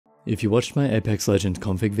If you watched my Apex Legends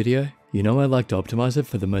config video, you know I like to optimize it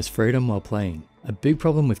for the most freedom while playing. A big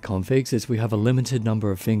problem with configs is we have a limited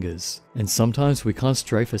number of fingers, and sometimes we can't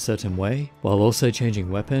strafe a certain way while also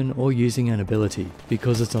changing weapon or using an ability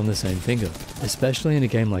because it's on the same finger, especially in a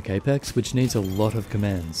game like Apex which needs a lot of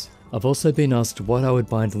commands. I've also been asked what I would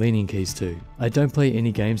bind leaning keys to. I don't play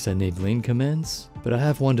any games that need lean commands, but I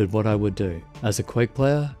have wondered what I would do. As a Quake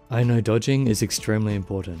player, I know dodging is extremely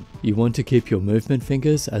important. You want to keep your movement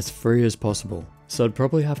fingers as free as possible. So I'd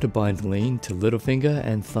probably have to bind lean to little finger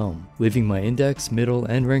and thumb, leaving my index, middle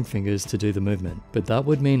and ring fingers to do the movement. But that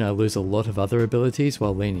would mean I lose a lot of other abilities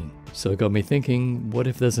while leaning. So it got me thinking, what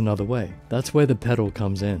if there's another way? That's where the pedal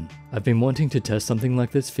comes in. I've been wanting to test something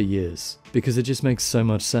like this for years, because it just makes so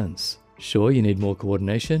much sense. Sure, you need more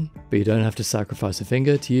coordination, but you don't have to sacrifice a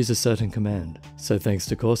finger to use a certain command. So thanks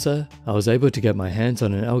to Corsair, I was able to get my hands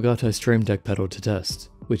on an Elgato Stream Deck Pedal to test,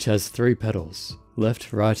 which has 3 pedals,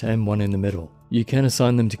 left, right and one in the middle. You can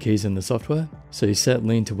assign them to keys in the software, so you set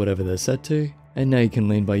lean to whatever they're set to, and now you can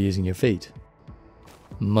lean by using your feet.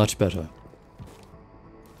 Much better.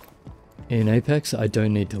 In Apex I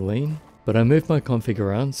don't need to lean, but I moved my config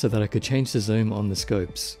around so that I could change the zoom on the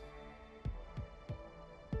scopes.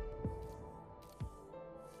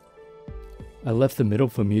 I left the middle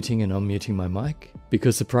for muting and unmuting my mic,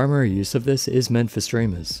 because the primary use of this is meant for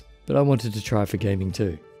streamers, but I wanted to try for gaming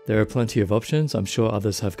too. There are plenty of options, I'm sure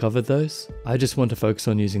others have covered those. I just want to focus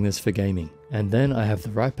on using this for gaming. And then I have the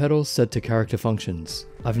right pedal set to character functions.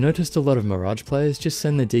 I've noticed a lot of Mirage players just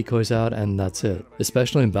send the decoys out and that's it,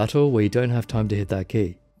 especially in battle where you don't have time to hit that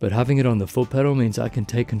key. But having it on the foot pedal means I can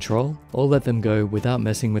take control or let them go without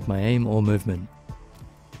messing with my aim or movement.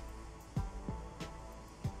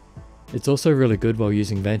 It's also really good while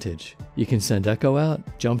using Vantage. You can send echo out,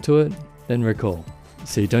 jump to it, then recall.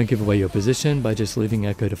 So you don't give away your position by just leaving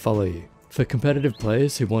echo to follow you. For competitive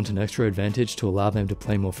players who want an extra advantage to allow them to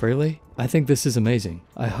play more freely, I think this is amazing.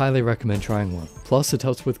 I highly recommend trying one. Plus it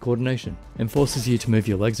helps with coordination and forces you to move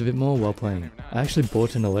your legs a bit more while playing. I actually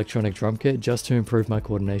bought an electronic drum kit just to improve my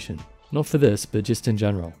coordination. Not for this, but just in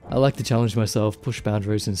general. I like to challenge myself, push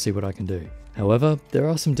boundaries and see what I can do. However, there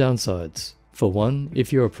are some downsides. For one,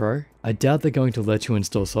 if you're a pro, I doubt they're going to let you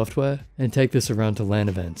install software and take this around to LAN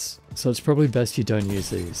events, so it's probably best you don't use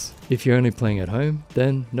these. If you're only playing at home,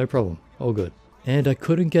 then no problem, all good. And I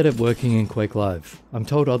couldn't get it working in Quake Live. I'm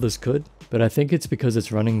told others could, but I think it's because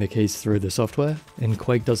it's running the keys through the software, and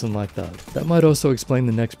Quake doesn't like that. That might also explain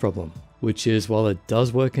the next problem, which is while it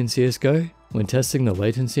does work in CSGO, when testing the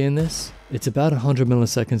latency in this, it's about 100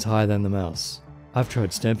 milliseconds higher than the mouse. I've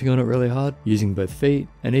tried stamping on it really hard, using both feet,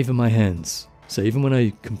 and even my hands. So even when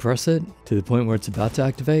I compress it to the point where it's about to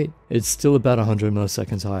activate, it's still about 100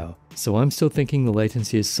 milliseconds higher. So I'm still thinking the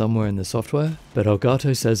latency is somewhere in the software, but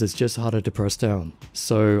Elgato says it's just harder to press down.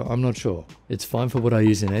 So I'm not sure. It's fine for what I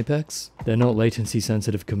use in Apex, they're not latency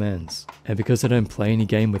sensitive commands. And because I don't play any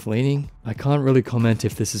game with leaning, I can't really comment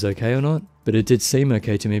if this is okay or not, but it did seem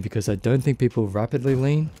okay to me because I don't think people rapidly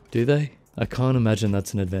lean, do they? I can't imagine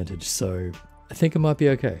that's an advantage, so I think it might be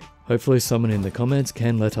okay. Hopefully someone in the comments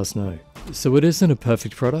can let us know. So it isn't a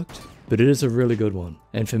perfect product, but it is a really good one.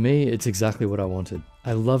 And for me, it's exactly what I wanted.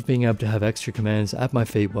 I love being able to have extra commands at my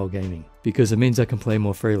feet while gaming, because it means I can play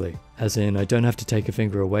more freely. As in, I don't have to take a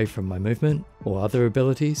finger away from my movement or other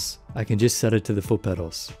abilities, I can just set it to the foot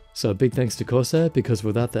pedals. So a big thanks to Corsair, because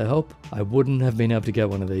without their help, I wouldn't have been able to get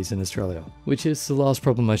one of these in Australia. Which is the last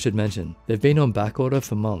problem I should mention. They've been on back order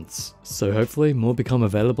for months, so hopefully more become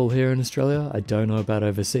available here in Australia. I don't know about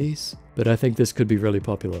overseas, but I think this could be really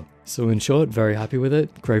popular. So in short, very happy with it,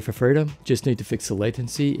 great for freedom, just need to fix the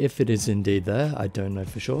latency if it is indeed there, I don't know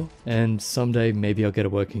for sure. And someday maybe I'll get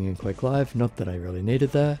it working in Quake Live, not that I really need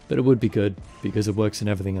it there, but it would be good because it works in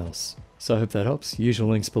everything else. So I hope that helps, usual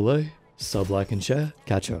links below, sub, like and share,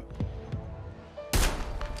 catch ya.